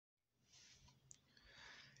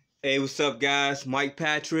Hey, what's up, guys? Mike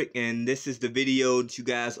Patrick, and this is the video that you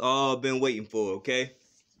guys all been waiting for, okay?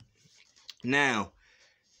 Now,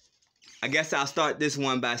 I guess I'll start this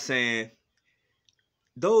one by saying,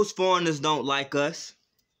 those foreigners don't like us.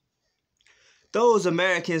 Those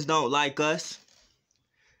Americans don't like us.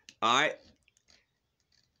 Alright?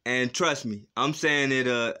 And trust me, I'm saying it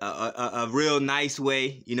a real nice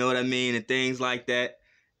way, you know what I mean, and things like that.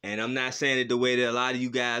 And I'm not saying it the way that a lot of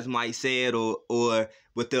you guys might say it, or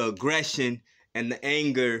with the aggression and the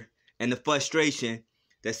anger and the frustration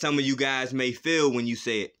that some of you guys may feel when you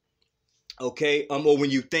say it. Okay? Or when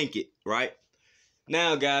you think it, right?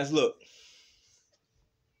 Now, guys, look.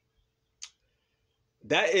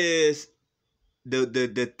 That is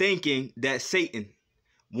the thinking that Satan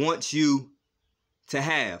wants you to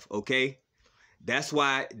have, okay? That's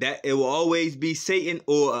why that it will always be Satan,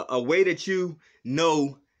 or a way that you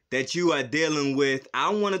know that you are dealing with.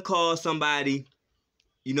 I don't want to call somebody,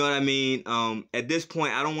 you know what I mean? At this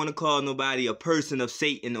point, I don't want to call nobody a person of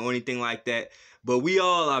Satan or anything like that. But we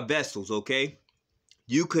all are vessels, okay?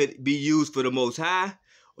 You could be used for the Most High,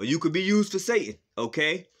 or you could be used for Satan,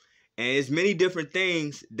 okay? And it's many different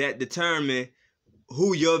things that determine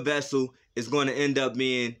who your vessel is going to end up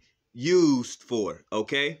being used for,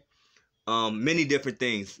 okay? Many different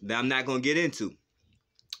things that I'm not going to get into.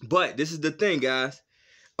 But this is the thing, guys.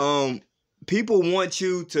 People want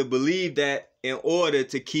you to believe that in order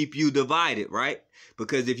to keep you divided, right?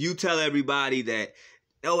 Because if you tell everybody that,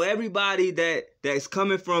 oh, everybody that's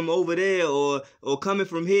coming from over there, or coming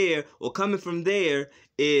from here, or coming from there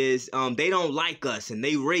is they don't like us and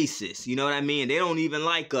they racist, you know what I mean? They don't even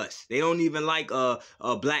like us. They don't even like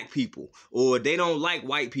black people, or they don't like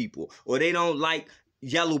white people, or they don't like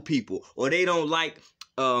yellow people, or they don't like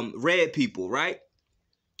red people, right?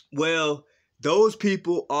 Well, those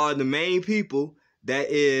people are the main people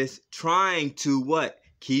that is trying to what?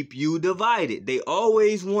 Keep you divided. They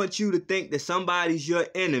always want you to think that somebody's your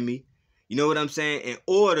enemy, you know what I'm saying, in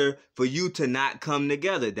order for you to not come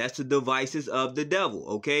together. That's the devices of the devil,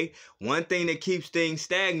 okay? One thing that keeps things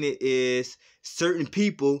stagnant is certain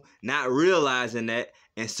people not realizing that,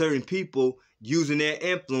 and certain people using their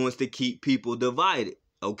influence to keep people divided,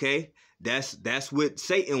 okay? That's what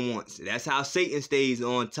Satan wants. That's how Satan stays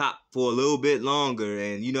on top for a little bit longer,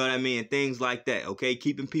 and you know what I mean, things like that, okay?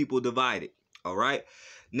 Keeping people divided, all right?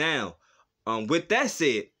 Now, with that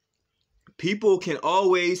said, people can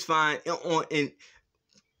always find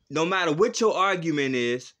no matter what your argument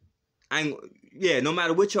is, no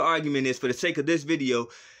matter what your argument is, for the sake of this video,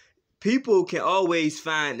 people can always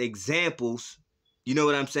find examples, you know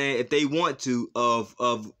what I'm saying, if they want to,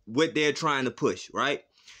 of what they're trying to push, right?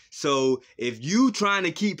 So if you trying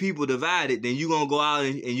to keep people divided, then you're going to go out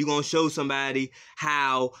and you're going to show somebody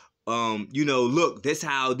how, you know, look, this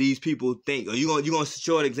how these people think. Or you're going to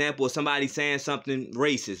show an example of somebody saying something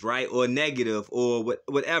racist, right? Or negative, or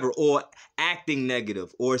whatever, or acting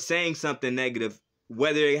negative, or saying something negative,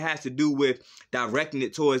 whether it has to do with directing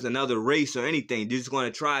it towards another race or anything. They're just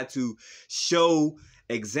going to try to show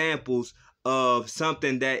examples of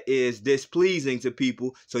something that is displeasing to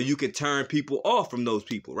people, so you can turn people off from those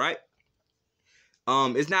people, right?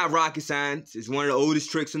 It's not rocket science. It's one of the oldest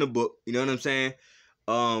tricks in the book. You know what I'm saying?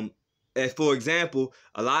 As for example,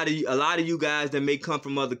 a lot of you guys that may come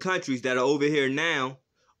from other countries that are over here now,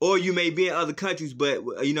 or you may be in other countries, but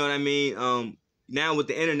you know what I mean? Now with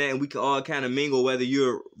the internet, and we can all kind of mingle, whether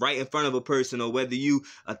you're right in front of a person or whether you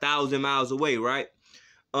 1,000 miles away, right?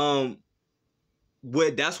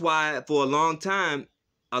 That's why for a long time,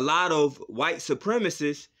 a lot of white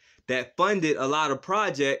supremacists that funded a lot of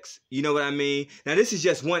projects, you know what I mean? Now, this is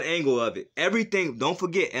just one angle of it. Everything, don't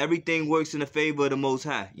forget, everything works in the favor of the Most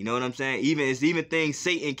High. You know what I'm saying? It's even things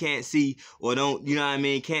Satan can't see, or don't, you know what I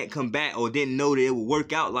mean, can't combat, or didn't know that it would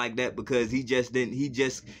work out like that, because he just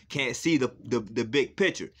can't see the big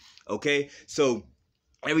picture. Okay? So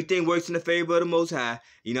everything works in the favor of the Most High,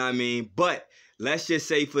 you know what I mean? But let's just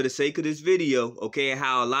say, for the sake of this video, okay,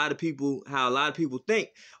 how a lot of people think,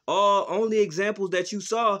 only examples that you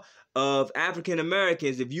saw of African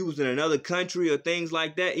Americans, if you was in another country or things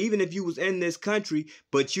like that, even if you was in this country,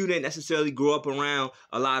 but you didn't necessarily grow up around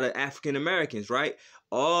a lot of African Americans, right?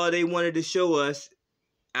 All they wanted to show us,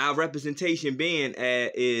 our representation being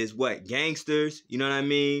is what? Gangsters, you know what I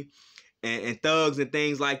mean? And thugs and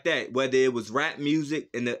things like that. Whether it was rap music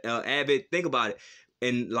and the avid, think about it,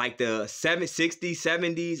 in like the 60s,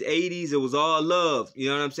 70s, 80s, it was all love. You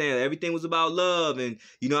know what I'm saying? Everything was about love, and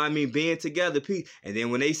you know what I mean, being together, peace. And then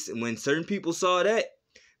when certain people saw that,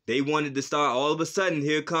 they wanted to start, all of a sudden,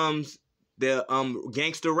 here comes the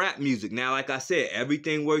gangster rap music. Now, like I said,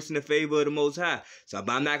 everything works in the favor of the Most High. So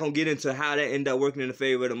I'm not gonna get into how that ended up working in the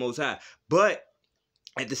favor of the Most High. But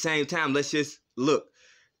at the same time, let's just look.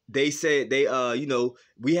 They said they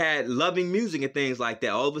we had loving music and things like that.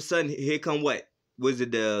 All of a sudden, here come what? Was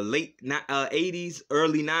it the late 80s,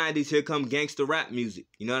 early 90s? Here come gangster rap music.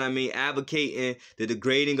 You know what I mean? Advocating the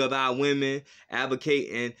degrading of our women,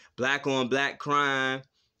 advocating black on black crime,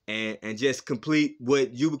 and just complete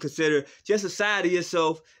what you would consider just a side of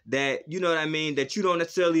yourself that, you know what I mean, that you don't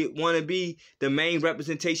necessarily want to be the main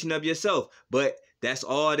representation of yourself. But that's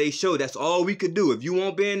all they show. That's all we could do. If you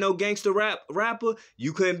won't be in no gangster rapper,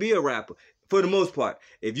 you couldn't be a rapper for the most part.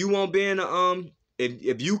 If you won't be in a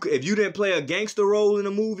if you didn't play a gangster role in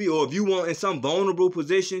a movie, or if you weren't in some vulnerable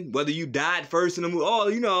position, whether you died first in the movie,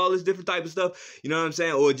 all this different type of stuff, you know what I'm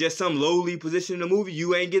saying, or just some lowly position in the movie,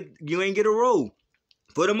 you ain't get a role.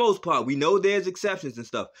 For the most part, we know there's exceptions and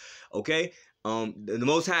stuff. Okay, the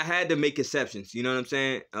Most High had to make exceptions. You know what I'm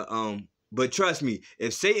saying? But trust me,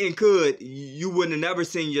 if Satan could, you wouldn't have never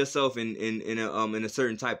seen yourself in a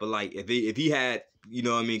certain type of light. If he had, you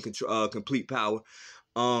know what I mean, complete power.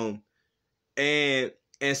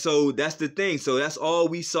 And so that's the thing. So that's all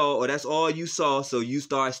we saw, or that's all you saw. So you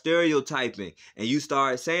start stereotyping, and you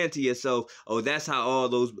start saying to yourself, oh, that's how all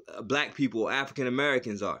those black people, African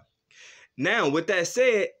Americans are. Now, with that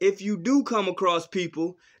said, if you do come across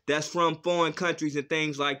people that's from foreign countries and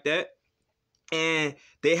things like that, and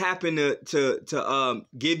they happen to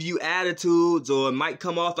give you attitudes, or might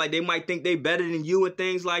come off like they might think they better than you and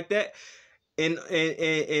things like that,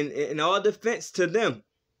 in all defense to them,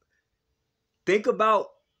 think about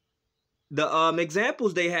the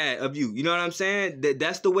examples they had of you. You know what I'm saying?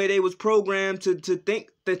 That's the way they was programmed to think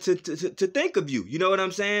to think of you. You know what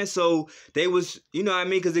I'm saying? So they was, you know what I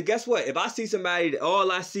mean? Because guess what? If I see somebody,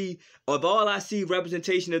 all I see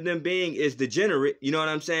representation of them being is degenerate, you know what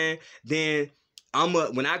I'm saying? Then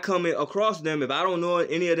when I come across them, if I don't know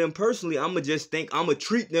any of them personally, I'm gonna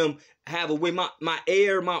treat them, have a way, my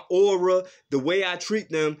air, my aura, the way I treat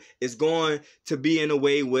them is going to be in a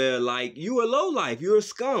way where, like, you a low life, you're a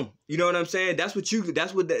scum. You know what I'm saying? That's what you've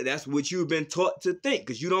been taught to think,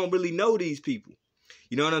 because you don't really know these people.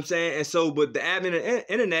 You know what I'm saying? And so, but the advent of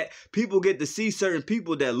the internet, people get to see certain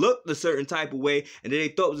people that looked a certain type of way, and they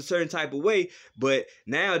thought was a certain type of way, but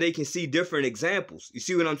now they can see different examples. You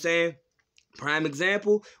see what I'm saying? Prime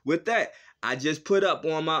example with that, I just put up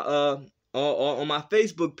on my on my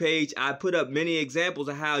Facebook page, I put up many examples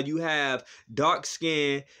of how you have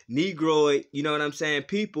dark-skinned, Negroid, you know what I'm saying,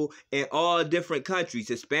 people in all different countries,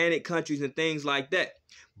 Hispanic countries and things like that.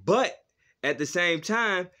 But at the same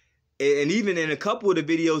time, and even in a couple of the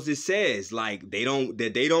videos, it says like they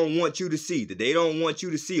don't want you to see, that they don't want you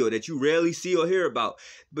to see, or that you rarely see or hear about.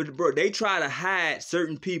 But bro, they try to hide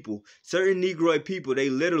certain people, certain Negroid people. They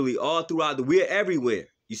literally all throughout we're everywhere.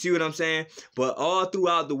 You see what I'm saying? But all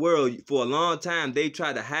throughout the world, for a long time, they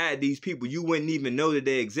tried to hide these people. You wouldn't even know that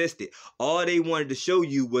they existed. All they wanted to show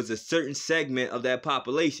you was a certain segment of that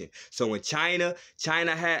population. So in China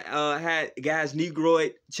had guys,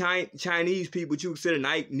 Negroid, Chinese people, what you consider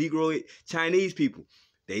Negroid Chinese people.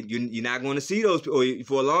 You're not going to see those, or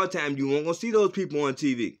for a long time, you won't going to see those people on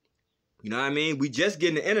TV. You know what I mean? We just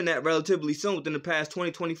getting the internet relatively soon, within the past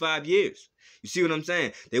 20, 25 years. You see what I'm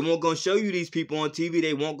saying? They won't gonna show you these people on TV.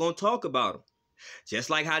 They won't gonna talk about them.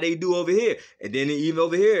 Just like how they do over here. And then even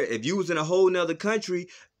over here, if you was in a whole nother country,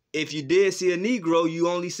 if you did see a Negro, you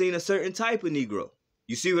only seen a certain type of Negro.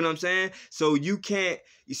 You see what I'm saying? So you can't,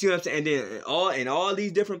 you see what I'm saying? And then in all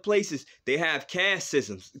these different places, they have caste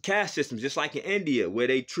systems, just like in India, where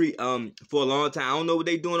they treat, for a long time, I don't know what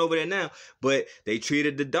they doing over there now, but they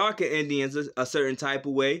treated the darker Indians a certain type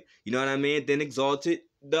of way, you know what I mean? Then exalted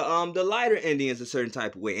the lighter Indians a certain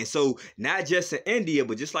type of way. And so not just in India,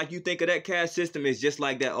 but just like you think of that caste system, it's just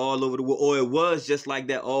like that all over the world, or it was just like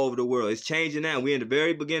that all over the world. It's changing now. We're in the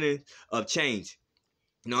very beginning of change.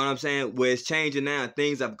 You know what I'm saying? Where it's changing now.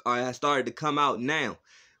 Things have started to come out now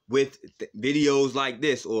with videos like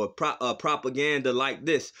this, or propaganda like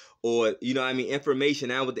this, or, you know what I mean, information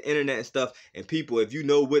now with the internet and stuff, and people, if you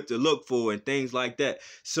know what to look for and things like that.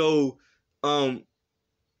 So,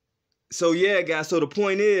 so yeah, guys. So the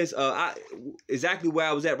point is, exactly where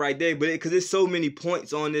I was at right there. But because there's so many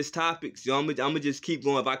points on this topic, so I'm gonna just keep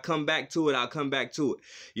going. If I come back to it, I'll come back to it.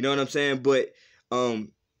 You know what I'm saying? But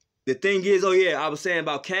the thing is, oh yeah, I was saying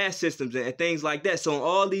about caste systems and things like that. So in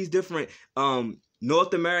all these different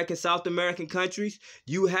North American, South American countries,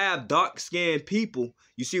 you have dark-skinned people,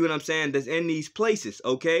 you see what I'm saying, that's in these places,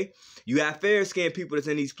 okay? You have fair-skinned people that's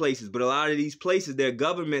in these places, but a lot of these places, their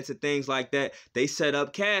governments and things like that, they set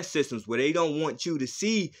up caste systems where they don't want you to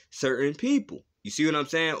see certain people. You see what I'm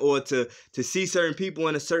saying? Or to see certain people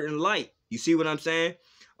in a certain light. You see what I'm saying?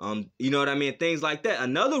 You know what I mean? Things like that.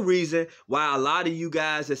 Another reason why a lot of you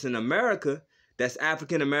guys that's in America, that's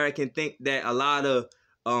African-American, think that a lot of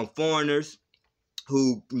foreigners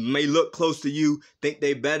who may look close to you think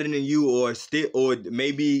they better than you, or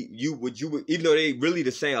maybe you would, even though they really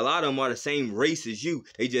the same. A lot of them are the same race as you.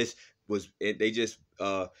 They just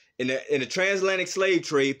in the transatlantic slave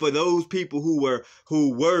trade, for those people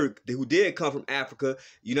who did come from Africa.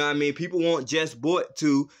 You know what I mean? People weren't just brought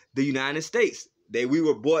to the United States. We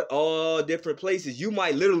were brought all different places. You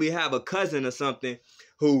might literally have a cousin or something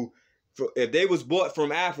who, if they was bought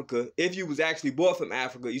from Africa, if you was actually bought from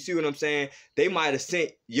Africa, you see what I'm saying? They might have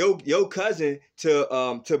sent your cousin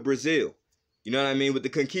to Brazil. You know what I mean? With the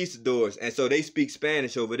conquistadors, and so they speak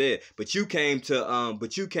Spanish over there. But you came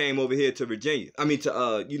over here to Virginia. I mean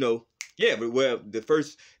well, the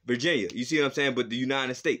first Virginia. You see what I'm saying? But the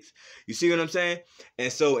United States. You see what I'm saying?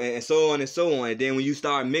 And so on and so on. And then when you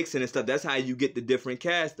start mixing and stuff, that's how you get the different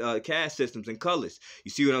caste systems and colors.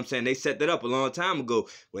 You see what I'm saying? They set that up a long time ago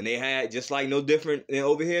when they had, just like no different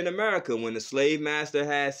over here in America, when the slave master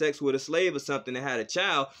had sex with a slave or something and had a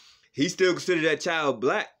child, he still considered that child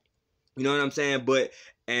black. You know what I'm saying?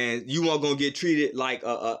 And you weren't gonna get treated like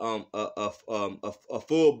a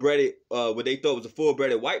full-bred, what they thought was a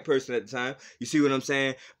full-bred white person at the time. You see what I'm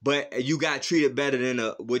saying? But you got treated better than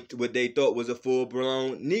what they thought was a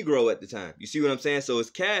full-blown Negro at the time. You see what I'm saying? So it's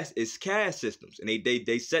caste systems, and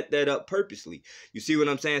they set that up purposely. You see what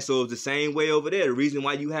I'm saying? So it's the same way over there. The reason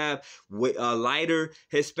why you have lighter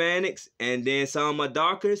Hispanics, and then some are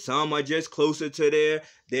darker, some are just closer to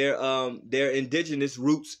their indigenous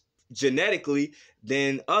roots genetically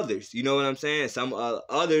than others. You know what I'm saying? Some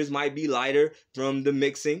others might be lighter from the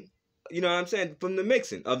mixing, you know what I'm saying, from the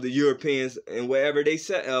mixing of the Europeans and wherever they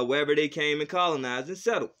came and colonized and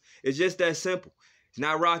settled. It's just that simple. It's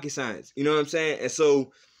not rocket science. You know what I'm saying? And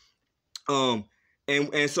so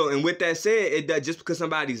and with that said, just because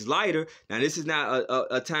somebody's lighter, now this is not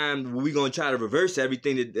a time where we're gonna try to reverse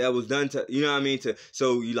everything that was done to, you know what I mean,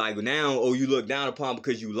 so you like now, oh, you look down upon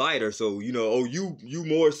because you lighter, so you know, oh, you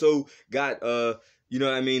more so got you know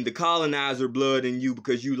what I mean, the colonizer blood in you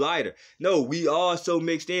because you lighter. No, we all so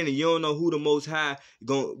mixed in, and you don't know who the Most High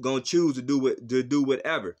gonna choose to do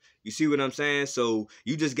whatever. You see what I'm saying? So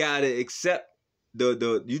you just gotta accept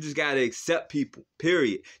you just gotta accept people,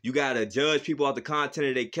 period. You gotta judge people off the content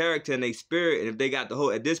of their character and their spirit. And if they got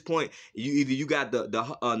at this point, you got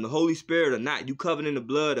the Holy Spirit or not. You covered in the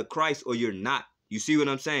blood of Christ or you're not. You see what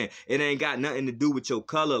I'm saying? It ain't got nothing to do with your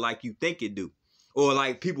color like you think it do. Or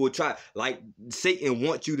like people will try, like Satan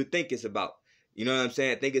wants you to think it's about. You know what I'm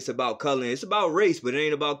saying? Think it's about color. It's about race, but it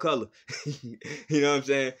ain't about color. You know what I'm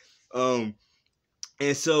saying?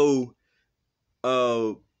 And so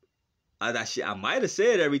I might have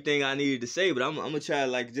said everything I needed to say, but I'm gonna try,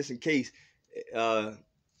 like, just in case. Because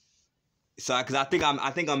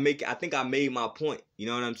I made my point. You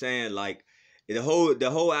know what I'm saying? Like, the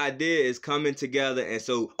whole idea is coming together, and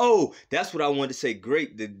so that's what I wanted to say.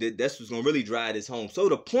 Great, that's what's gonna really drive this home. So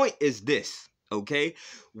the point is this, okay?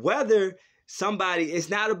 Whether somebody, it's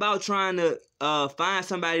not about trying to find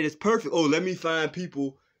somebody that's perfect. Oh, let me find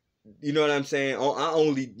people. You know what I'm saying? I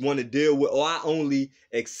only want to deal with, or I only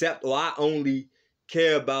accept, or I only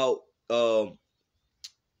care about, you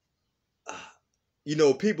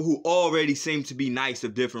know, people who already seem to be nice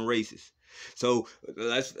of different races. So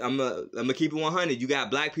I'm gonna keep it 100. You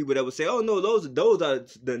got black people that would say, "Oh no, those are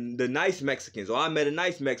the nice Mexicans," or "I met a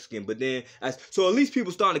nice Mexican." But then, so at least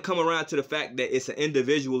people starting to come around to the fact that it's an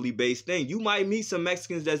individually based thing. You might meet some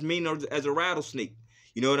Mexicans that's mean as a rattlesnake.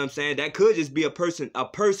 You know what I'm saying? That could just be a person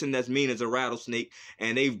that's mean as a rattlesnake,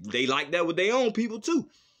 and they like that with their own people too.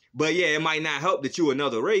 But yeah, it might not help that you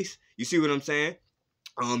another race. You see what I'm saying?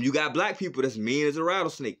 You got black people that's mean as a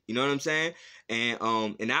rattlesnake. You know what I'm saying? And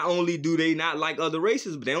not only do they not like other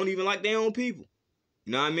races, but they don't even like their own people.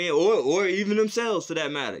 You know what I mean? Or even themselves, for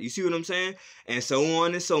that matter. You see what I'm saying? And so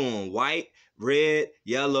on and so on. White, red,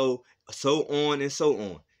 yellow, so on and so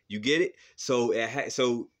on. You get it? So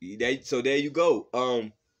there you go.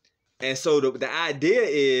 And so the idea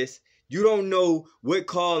is, you don't know what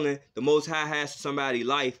calling the Most High has for somebody's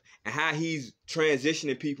life and how he's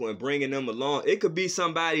transitioning people and bringing them along. It could be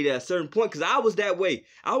somebody that at a certain point, because I was that way.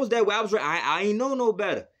 I ain't know no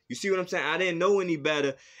better. You see what I'm saying? I didn't know any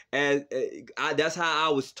better. As that's how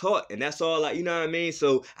I was taught, and that's all. Like, you know what I mean?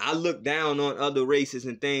 So I look down on other races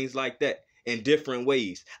and things like that in different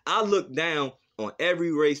ways. I look down on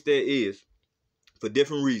every race there is for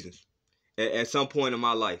different reasons at some point in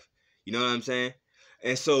my life. You know what I'm saying?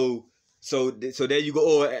 And so there you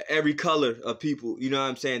go. Or every color of people, you know what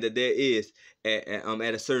I'm saying, that there is at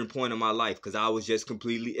a certain point in my life, because I was just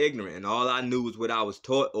completely ignorant, and all I knew was what I was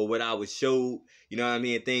taught or what I was showed. You know what I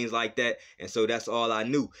mean? Things like that. And so that's all I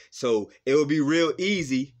knew. So it would be real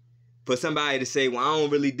easy for somebody to say, well, I don't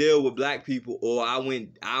really deal with black people, or I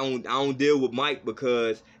don't deal with Mike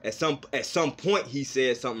because at some point he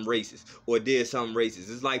said something racist or did something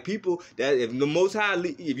racist. It's like people that if the Most High,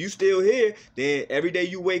 if you still here, then every day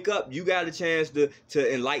you wake up, you got a chance to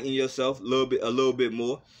enlighten yourself a little bit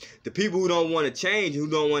more. The people who don't want to change, who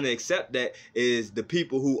don't want to accept that, is the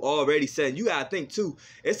people who already said. You gotta think too.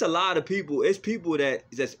 It's a lot of people. It's people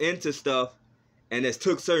that's into stuff and that's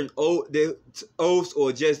took certain oaths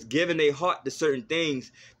or just giving their heart to certain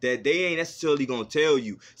things that they ain't necessarily gonna tell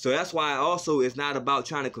you. So that's why also it's not about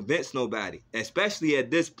trying to convince nobody, especially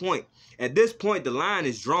at this point. At this point, the line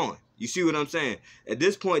is drawn. You see what I'm saying? At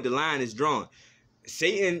this point, the line is drawn.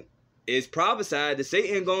 Satan is prophesied that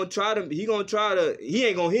Satan gonna try to,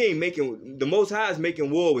 the Most High is making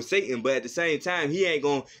war with Satan, but at the same time, he ain't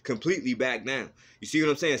gonna completely back down. You see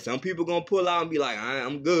what I'm saying? Some people gonna pull out and be like,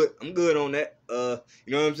 I'm good on that.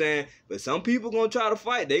 You know what I'm saying? But some people gonna try to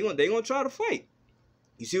fight. They gonna try to fight.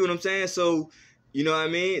 You see what I'm saying? So, you know what I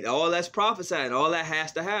mean? All that's prophesied, all that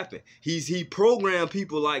has to happen. He programmed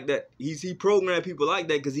people like that. He programmed people like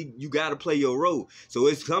that because you gotta play your role. So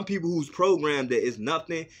it's some people who's programmed that it's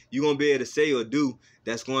nothing you're gonna be able to say or do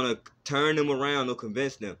that's gonna turn them around or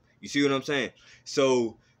convince them. You see what I'm saying?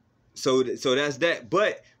 So that's that.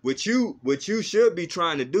 But what you should be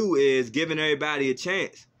trying to do is giving everybody a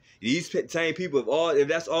chance. These same people, if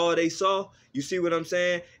that's all they saw, you see what I'm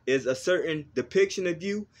saying, is a certain depiction of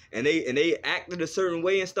you, and they acted a certain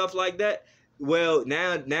way and stuff like that. Well,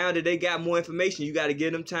 now that they got more information, you got to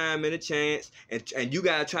give them time and a chance, and you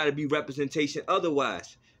got to try to be representation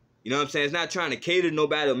otherwise. You know what I'm saying? It's not trying to cater to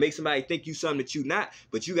nobody or make somebody think you something that you not,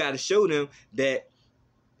 but you got to show them that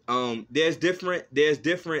there's different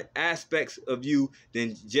aspects of you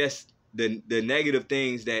than just the negative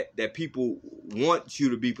things that people want you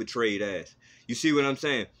to be portrayed as. You see what I'm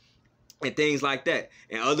saying? And things like that.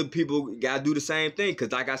 And other people gotta do the same thing.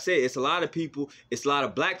 Because like I said, it's a lot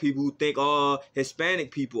of black people who think all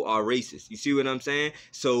Hispanic people are racist. You see what I'm saying?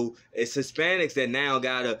 So it's Hispanics that now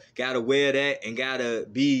gotta wear that and gotta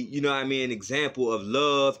be, you know what I mean, an example of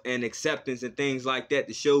love and acceptance and things like that,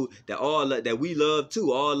 to show that that we love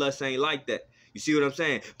too. All of us ain't like that. You see what I'm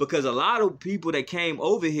saying? Because a lot of people that came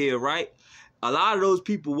over here, right? A lot of those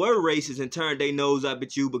people were racist and turned their nose up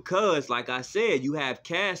at you because, like I said, you have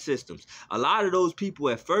caste systems. A lot of those people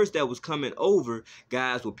at first that was coming over,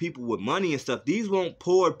 guys, were people with money and stuff. These weren't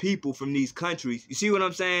poor people from these countries. You see what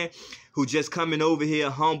I'm saying? Who just coming over here,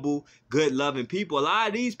 humble, good, loving people. A lot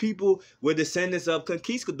of these people were descendants of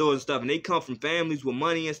conquistadors and stuff, and they come from families with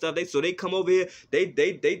money and stuff. So they come over here,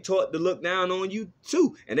 they taught to look down on you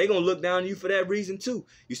too, and they gonna look down on you for that reason too.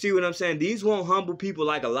 You see what I'm saying? These weren't humble people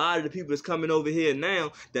like a lot of the people that's coming over here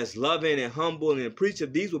now that's loving and humble and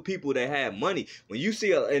appreciative. These were people that had money. When you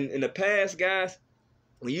see in the past, guys,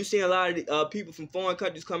 when you see a lot of people from foreign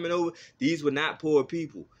countries coming over, these were not poor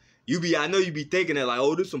people. I know you be thinking that like,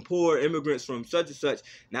 oh, there's some poor immigrants from such and such.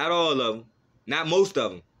 Not all of them. Not most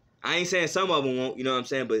of them. I ain't saying some of them won't, you know what I'm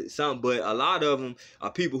saying, but a lot of them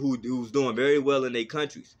are people who's doing very well in their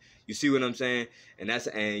countries. You see what I'm saying? And that's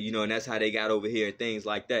how they got over here and things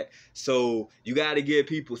like that. So you got to give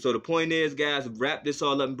people. So the point is, guys, wrap this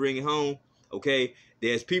all up and bring it home. Okay,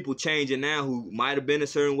 there's people changing now who might have been a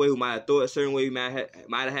certain way, who might have thought a certain way, might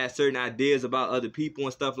have had certain ideas about other people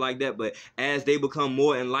and stuff like that. But as they become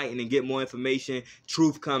more enlightened and get more information,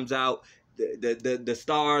 truth comes out, the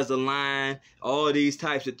stars align, all these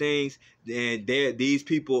types of things. And these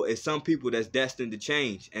people, is some people that's destined to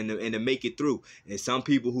change and to make it through, and some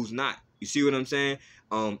people who's not. You see what I'm saying?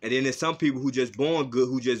 And then there's some people who just born good,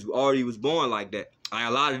 who just already was born like that. A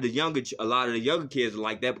lot of the younger kids are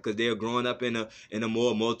like that because they're growing up in a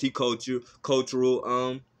more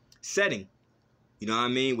multicultural setting. You know what I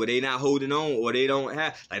mean? Where they not holding on, or they don't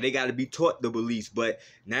have, like, they got to be taught the beliefs. But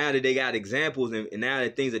now that they got examples, and now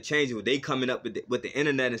that things are changing, they coming up with the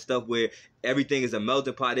internet and stuff, where everything is a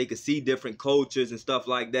melting pot, they can see different cultures and stuff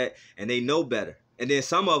like that, and they know better. And then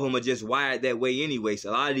some of them are just wired that way anyway. So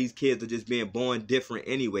a lot of these kids are just being born different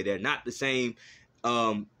anyway. They're not the same.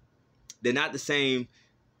 They're not the same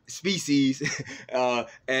species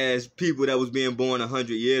as people that was being born 100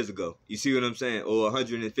 years ago. You see what I'm saying? Or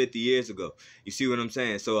 150 years ago. You see what I'm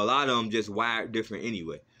saying? So a lot of them just wired different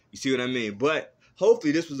anyway. You see what I mean? But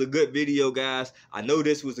hopefully this was a good video, guys. I know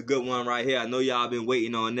this was a good one right here. I know y'all been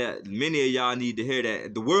waiting on that. Many of y'all need to hear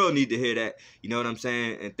that. The world need to hear that. You know what I'm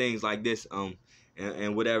saying? And things like this.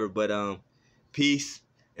 And whatever. But peace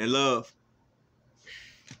and love.